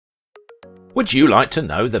Would you like to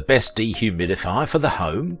know the best dehumidifier for the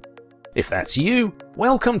home? If that's you,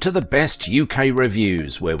 welcome to the Best UK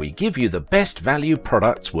Reviews, where we give you the best value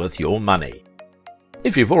products worth your money.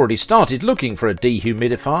 If you've already started looking for a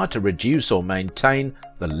dehumidifier to reduce or maintain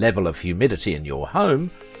the level of humidity in your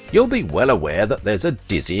home, you'll be well aware that there's a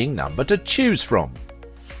dizzying number to choose from.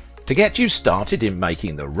 To get you started in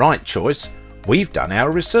making the right choice, we've done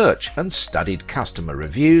our research and studied customer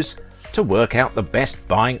reviews to work out the best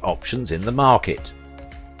buying options in the market.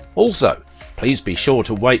 Also, please be sure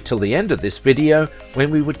to wait till the end of this video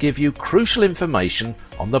when we would give you crucial information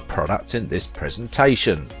on the products in this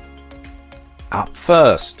presentation. Up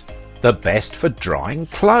first, the best for drying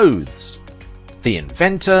clothes. The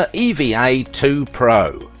Inventor EVA-II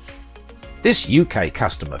Pro. This UK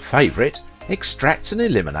customer favourite extracts and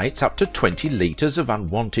eliminates up to 20 litres of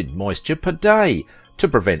unwanted moisture per day to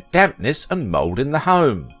prevent dampness and mould in the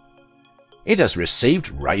home. It has received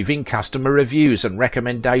raving customer reviews and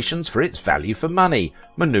recommendations for its value for money,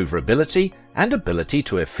 manoeuvrability and ability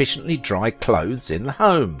to efficiently dry clothes in the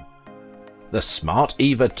home. The Smart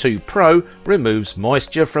EVA-II Pro removes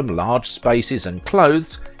moisture from large spaces and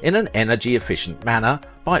clothes in an energy efficient manner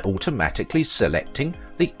by automatically selecting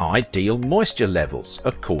the ideal moisture levels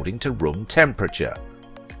according to room temperature.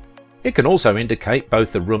 It can also indicate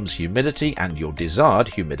both the room's humidity and your desired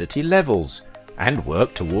humidity levels, and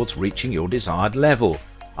work towards reaching your desired level,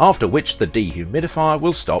 after which the dehumidifier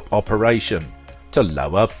will stop operation to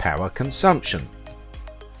lower power consumption.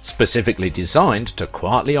 Specifically designed to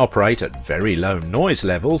quietly operate at very low noise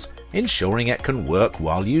levels, ensuring it can work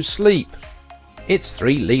while you sleep. Its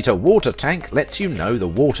 3-litre water tank lets you know the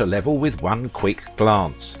water level with one quick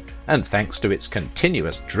glance, and thanks to its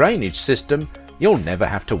continuous drainage system, you'll never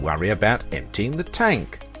have to worry about emptying the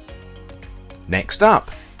tank. Next up,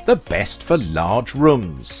 the best for large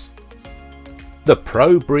rooms. The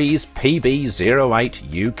ProBreeze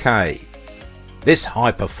PB08 UK. This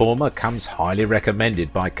high performer comes highly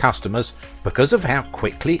recommended by customers because of how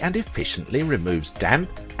quickly and efficiently removes damp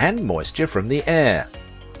and moisture from the air.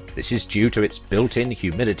 This is due to its built-in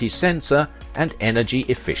humidity sensor and energy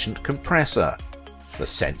efficient compressor. The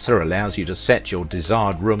sensor allows you to set your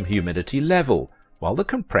desired room humidity level, while the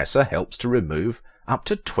compressor helps to remove up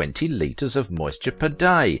to 20 litres of moisture per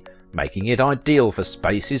day, making it ideal for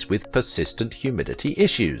spaces with persistent humidity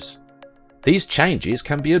issues. These changes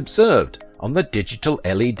can be observed on the digital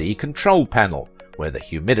LED control panel, where the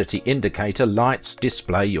humidity indicator lights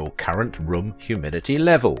display your current room humidity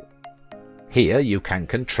level. Here you can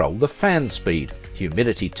control the fan speed,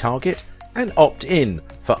 humidity target and opt in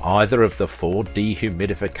for either of the 4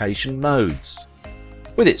 dehumidification modes.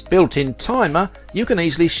 With its built-in timer, you can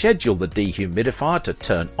easily schedule the dehumidifier to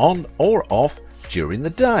turn on or off during the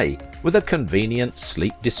day with a convenient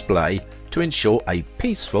sleep display to ensure a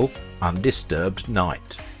peaceful, undisturbed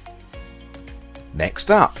night.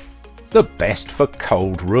 Next up, the best for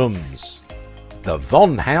cold rooms. The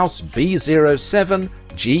VonHaus B07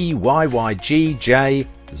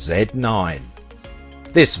 GYYGJ-Z9.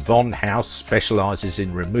 This VonHaus specialises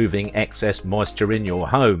in removing excess moisture in your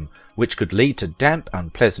home, which could lead to damp,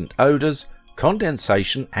 unpleasant odours,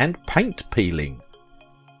 condensation and paint peeling.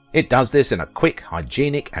 It does this in a quick,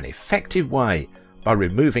 hygienic and effective way by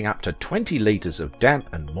removing up to 20 litres of damp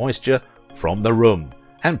and moisture from the room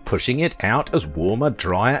and pushing it out as warmer,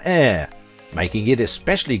 drier air, making it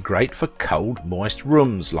especially great for cold, moist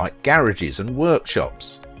rooms like garages and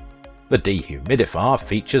workshops. The dehumidifier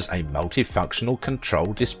features a multifunctional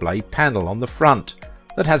control display panel on the front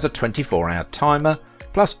that has a 24-hour timer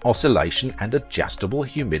plus oscillation and adjustable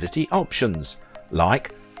humidity options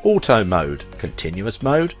like auto mode, continuous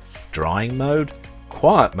mode, drying mode,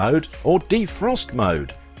 quiet mode or defrost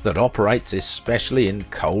mode that operates especially in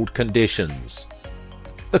cold conditions.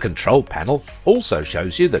 The control panel also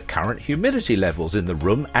shows you the current humidity levels in the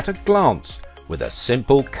room at a glance with a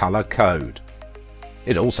simple colour code.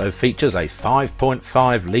 It also features a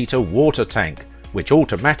 5.5 litre water tank which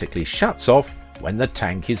automatically shuts off when the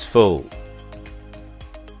tank is full.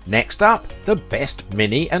 Next up, the best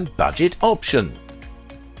mini and budget option.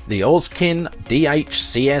 The Auzkin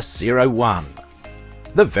DH-CS01.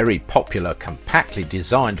 The very popular compactly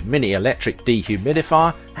designed mini electric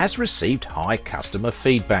dehumidifier has received high customer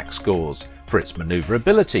feedback scores for its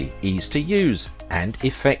manoeuvrability, ease to use and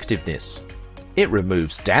effectiveness. It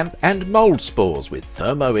removes damp and mould spores with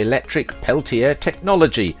thermoelectric Peltier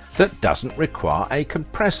technology that doesn't require a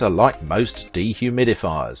compressor like most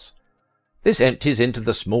dehumidifiers. This empties into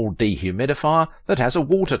the small dehumidifier that has a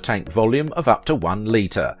water tank volume of up to 1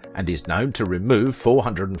 litre and is known to remove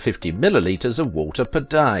 450 millilitres of water per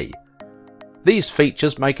day. These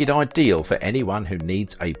features make it ideal for anyone who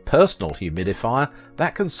needs a personal humidifier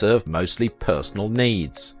that can serve mostly personal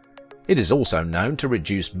needs. It is also known to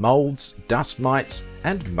reduce moulds, dust mites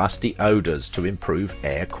and musty odours to improve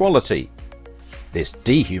air quality. This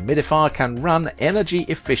dehumidifier can run energy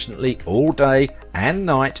efficiently all day and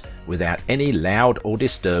night without any loud or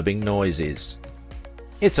disturbing noises.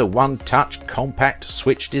 Its a one-touch compact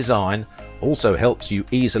switch design also helps you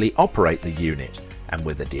easily operate the unit, and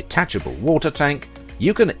with a detachable water tank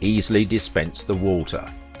you can easily dispense the water.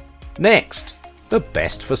 Next, the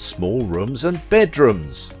best for small rooms and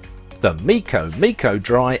bedrooms. The Meaco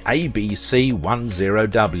MeacoDry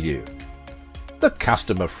ABC10W. The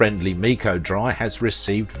customer-friendly MeacoDry has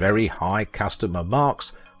received very high customer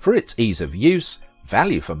marks for its ease of use,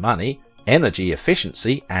 value for money, energy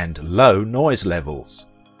efficiency and low noise levels.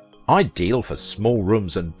 Ideal for small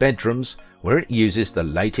rooms and bedrooms where it uses the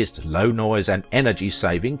latest low noise and energy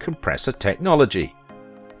saving compressor technology.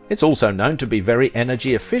 It's also known to be very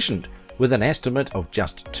energy efficient with an estimate of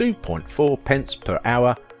just 2.4 pence per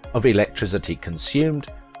hour of electricity consumed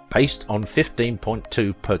based on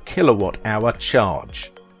 15.2 per kilowatt hour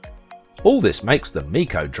charge. All this makes the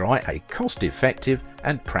MeacoDry a cost-effective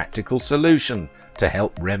and practical solution to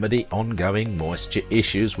help remedy ongoing moisture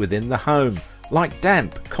issues within the home like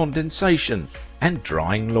damp, condensation and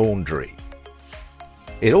drying laundry.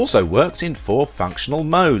 It also works in 4 functional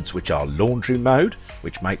modes, which are laundry mode,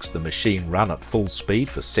 which makes the machine run at full speed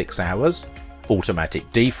for 6 hours, automatic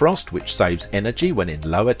defrost, which saves energy when in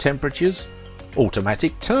lower temperatures,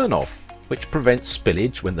 automatic turn off, which prevents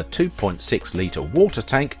spillage when the 2.6 litre water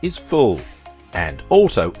tank is full, and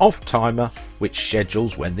auto off timer, which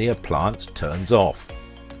schedules when the appliance turns off.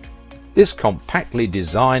 This compactly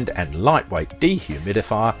designed and lightweight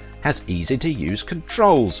dehumidifier has easy to use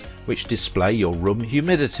controls which display your room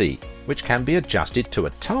humidity, which can be adjusted to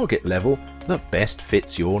a target level that best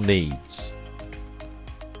fits your needs.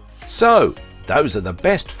 So, those are the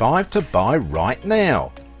best 5 to buy right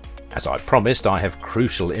now. As I promised, I have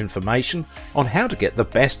crucial information on how to get the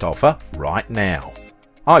best offer right now.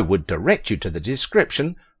 I would direct you to the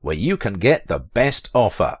description where you can get the best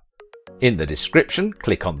offer. In the description,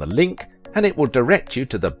 click on the link and it will direct you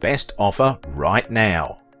to the best offer right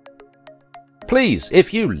now. Please,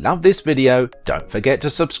 if you love this video, don't forget to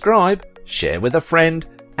subscribe, share with a friend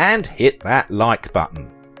and hit that like button.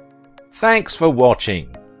 Thanks for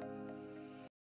watching.